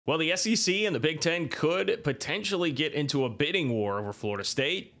Well, the SEC and the Big Ten could potentially get into a bidding war over Florida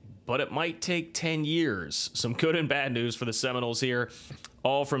State, but it might take 10 years. Some good and bad news for the Seminoles here,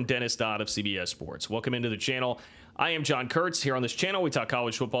 all from Dennis Dodd of CBS Sports. Welcome into the channel. I am John Kurtz. Here on this channel, we talk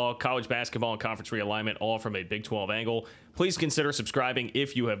college football, college basketball, and conference realignment, all from a Big 12 angle. Please consider subscribing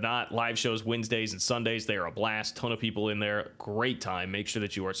if you have not. Live shows Wednesdays and Sundays. They are a blast. Ton of people in there. Great time. Make sure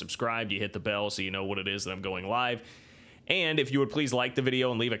that you are subscribed. You hit the bell so you know what it is that I'm going live. And if you would please like the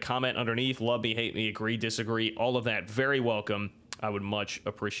video and leave a comment underneath, love me, hate me, agree, disagree, all of that, very welcome. I would much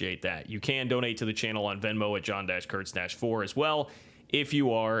appreciate that. You can donate to the channel on Venmo at John-Kurtz-4 as well, if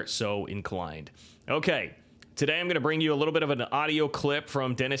you are so inclined. Okay, today I'm going to bring you a little bit of an audio clip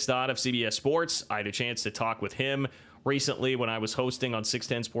from Dennis Dodd of CBS Sports. I had a chance to talk with him recently when I was hosting on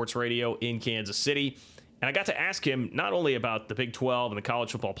 610 Sports Radio in Kansas City. And I got to ask him not only about the Big 12 and the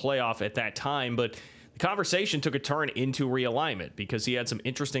college football playoff at that time, but the conversation took a turn into realignment because he had some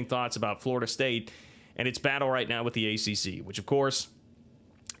interesting thoughts about Florida State and its battle right now with the ACC, which, of course,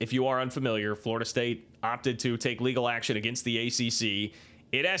 if you are unfamiliar, Florida State opted to take legal action against the ACC,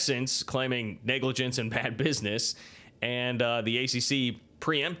 in essence, claiming negligence and bad business. And the ACC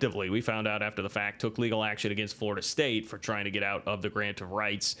preemptively, we found out after the fact, took legal action against Florida State for trying to get out of the grant of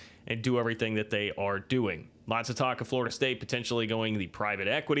rights and do everything that they are doing. Lots of talk of Florida State potentially going the private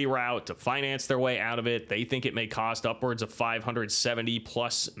equity route to finance their way out of it. They think it may cost upwards of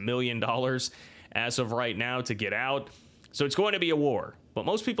 $570+ million as of right now to get out. So it's going to be a war. But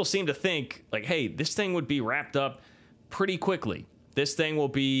most people seem to think, like, hey, this thing would be wrapped up pretty quickly. This thing will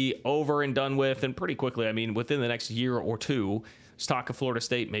be over and done with, and pretty quickly, I mean, within the next year or two. There's talk of Florida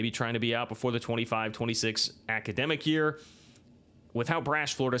State maybe trying to be out before the 25-26 academic year. With how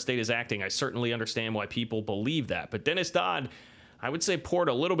brash Florida State is acting, I certainly understand why people believe that. But Dennis Dodd, I would say, poured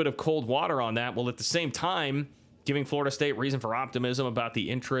a little bit of cold water on that, while at the same time giving Florida State reason for optimism about the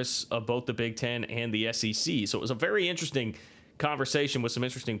interests of both the Big Ten and the SEC. So it was a very interesting conversation with some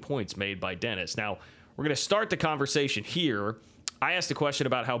interesting points made by Dennis. Now, we're going to start the conversation here. I asked a question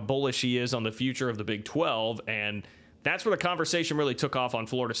about how bullish he is on the future of the Big 12, and that's where the conversation really took off on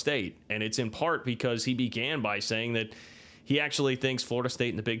Florida State. And it's in part because he began by saying that he actually thinks Florida State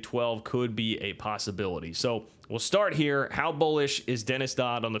in the Big 12 could be a possibility. So we'll start here. How bullish is Dennis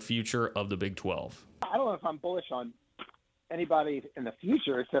Dodd on the future of the Big 12? I don't know if I'm bullish on anybody in the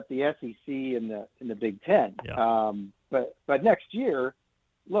future except the SEC and the Big Ten. Yeah. But next year,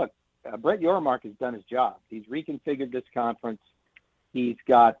 look, Brett Yormark has done his job. He's reconfigured this conference. He's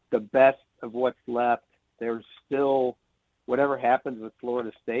got the best of what's left. There's still, whatever happens with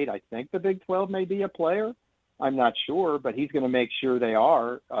Florida State, I think the Big 12 may be a player. I'm not sure, but he's going to make sure they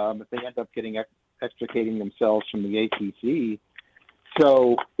are if they end up getting extricating themselves from the ACC.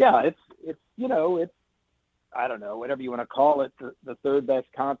 So yeah, it's I don't know, whatever you want to call it, the third best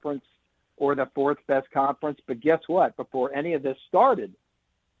conference or the fourth best conference. But guess what? Before any of this started,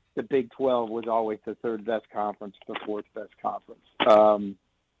 the Big 12 was always the third best conference, the fourth best conference. And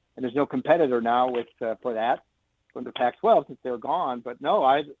there's no competitor now for that from the Pac-12 since they're gone. But no,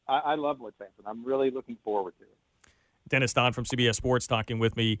 I love what's happened. I'm really looking forward to it. Dennis Dodd from CBS Sports talking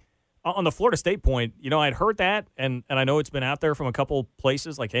with me. On the Florida State point, I'd heard that, and I know it's been out there from a couple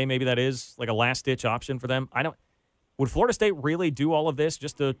places, like, hey, maybe that is like a last-ditch option for them. Would Florida State really do all of this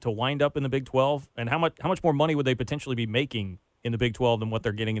just to wind up in the Big 12? And how much more money would they potentially be making in the Big 12 than what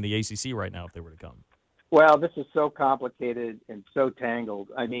they're getting in the ACC right now if they were to come? Well, this is so complicated and so tangled.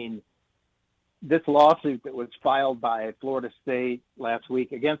 I mean, this lawsuit that was filed by Florida State last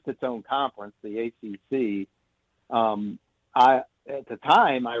week against its own conference, the ACC, at the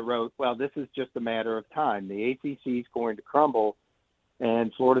time I wrote, well, this is just a matter of time. The ACC is going to crumble,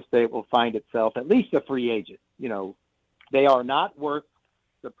 and Florida State will find itself at least a free agent. They are not worth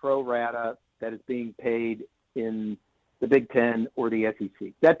the pro rata that is being paid in the Big Ten or the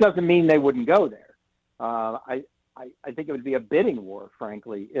SEC. That doesn't mean they wouldn't go there. I think it would be a bidding war,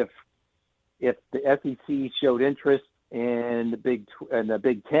 frankly, if the SEC showed interest in the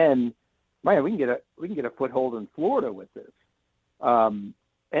Big Ten. Man, we can get a foothold in Florida with this,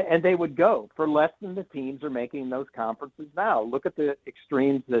 and they would go for less than the teams are making those conferences now. Look at the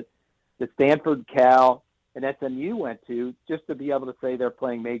extremes that Stanford, Cal, and SMU went to just to be able to say they're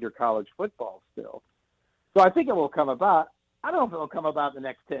playing major college football still. So I think it will come about. I don't know if it will come about in the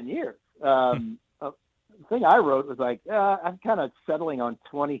next 10 years. The thing I wrote was like, I'm kind of settling on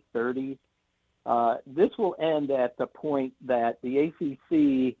 2030. This will end at the point that the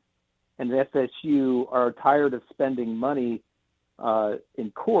ACC and the FSU are tired of spending money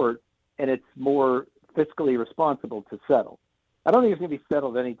in court, and it's more fiscally responsible to settle. I don't think it's going to be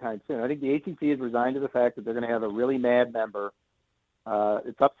settled anytime soon. I think the ACC is resigned to the fact that they're going to have a really mad member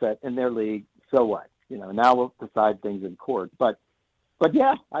it's upset in their league. So what? Now we'll decide things in court. But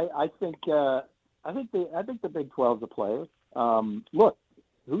yeah, I think the Big 12's a player. Look,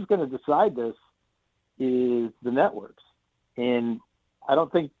 who's going to decide this is the networks, and I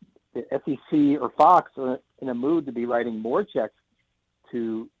don't think the SEC or Fox are in a mood to be writing more checks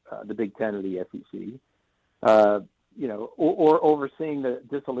to the Big Ten or the SEC, or overseeing the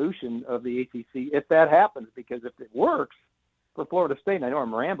dissolution of the ACC if that happens. Because if it works for Florida State, and I know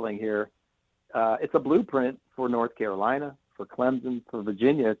I'm rambling here, it's a blueprint for North Carolina, for Clemson, for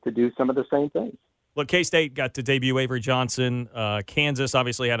Virginia to do some of the same things. Look, K-State got to debut Avery Johnson. Kansas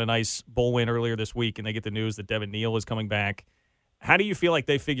obviously had a nice bowl win earlier this week, and they get the news that Devin Neal is coming back. How do you feel like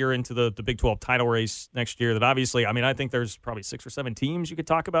they figure into the Big 12 title race next year? That obviously, I think there's probably 6 or 7 teams you could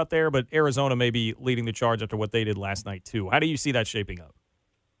talk about there, but Arizona may be leading the charge after what they did last night, too. How do you see that shaping up?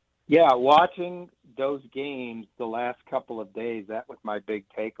 Yeah, watching those games the last couple of days, that was my big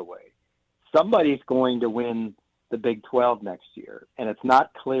takeaway. Somebody's going to win the Big 12 next year, and it's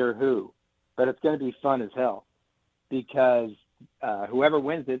not clear who, but it's going to be fun as hell because whoever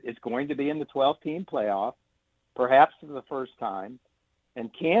wins it is going to be in the 12-team playoff, perhaps for the first time. And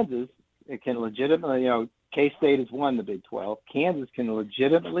Kansas, it can legitimately, K-State has won the Big 12. Kansas can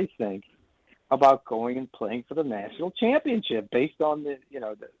legitimately think about going and playing for the national championship based on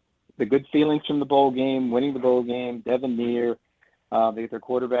the good feelings from the bowl game, winning the bowl game, Devin Neal, they get their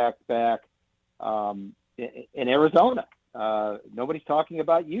quarterback back. In Arizona, nobody's talking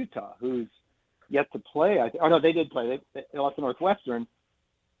about Utah, who's yet to play. They did play. They lost to Northwestern,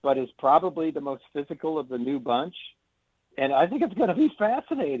 but is probably the most physical of the new bunch. And I think it's going to be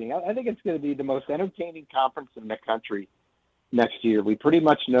fascinating. I think it's going to be the most entertaining conference in the country next year. We pretty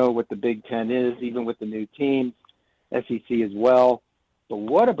much know what the Big Ten is, even with the new teams, SEC as well. But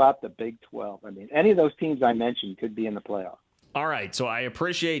what about the Big 12? Any of those teams I mentioned could be in the playoff. All right, so I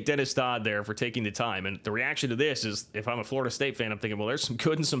appreciate Dennis Dodd there for taking the time. And the reaction to this is, if I'm a Florida State fan, I'm thinking, well, there's some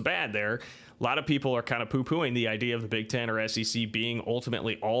good and some bad there. A lot of people are kind of poo-pooing the idea of the Big Ten or SEC being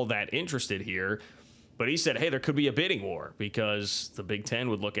ultimately all that interested here. But he said, hey, there could be a bidding war because the Big Ten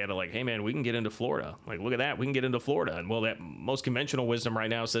would look at it like, hey, man, we can get into Florida. Like, look at that. We can get into Florida. And, well, that most conventional wisdom right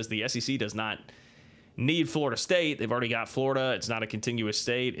now says the SEC does not need Florida State. They've already got Florida. It's not a contiguous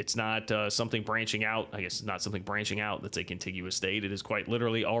state. It's not something branching out. I guess it's not something branching out that's a contiguous state. It is quite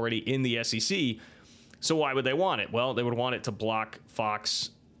literally already in the SEC. So why would they want it? Well, they would want it to block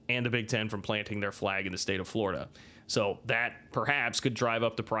Fox and the Big Ten from planting their flag in the state of Florida. So that perhaps could drive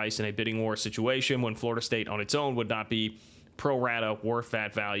up the price in a bidding war situation when Florida State on its own would not be pro rata worth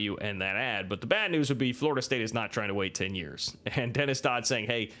that value and that ad. But the bad news would be Florida State is not trying to wait 10 years. And Dennis Dodd saying,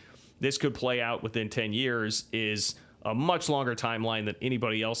 hey, this could play out within 10 years is a much longer timeline than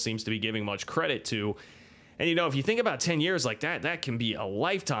anybody else seems to be giving much credit to. And, if you think about 10 years like that, that can be a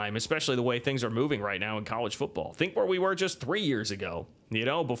lifetime, especially the way things are moving right now in college football. Think where we were just 3 years ago,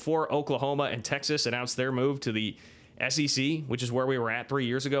 before Oklahoma and Texas announced their move to the SEC, which is where we were at 3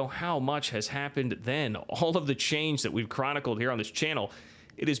 years ago. How much has happened then? All of the change that we've chronicled here on this channel,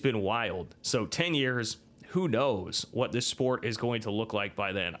 it has been wild. So 10 years, who knows what this sport is going to look like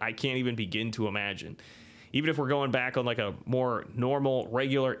by then? I can't even begin to imagine. Even if we're going back on like a more normal,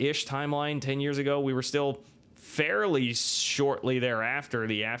 regular-ish timeline, 10 years ago, we were still fairly shortly thereafter,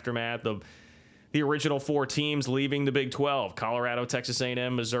 the aftermath of the original 4 teams leaving the Big 12, Colorado, Texas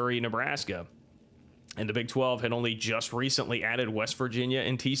A&M, Missouri, Nebraska. And the Big 12 had only just recently added West Virginia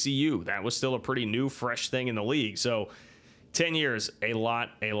and TCU. That was still a pretty new, fresh thing in the league. So 10 years, a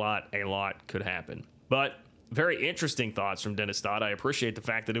lot could happen. But very interesting thoughts from Dennis Dodd. I appreciate the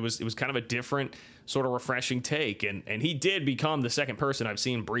fact that it was kind of a different, sort of refreshing take. And he did become the second person I've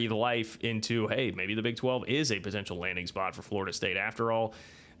seen breathe life into, hey, maybe the Big 12 is a potential landing spot for Florida State after all.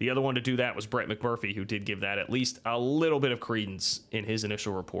 The other one to do that was Brett McMurphy, who did give that at least a little bit of credence in his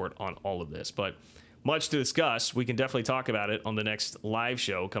initial report on all of this. But much to discuss. We can definitely talk about it on the next live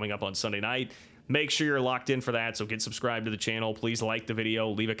show coming up on Sunday night. Make sure you're locked in for that, so get subscribed to the channel. Please like the video,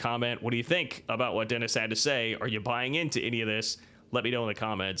 leave a comment. What do you think about what Dennis had to say? Are you buying into any of this? Let me know in the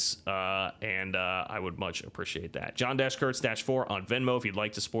comments, and I would much appreciate that. John-Kurtz-4 on Venmo if you'd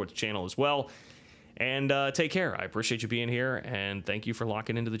like to support the channel as well. And take care. I appreciate you being here, and thank you for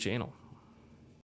locking into the channel.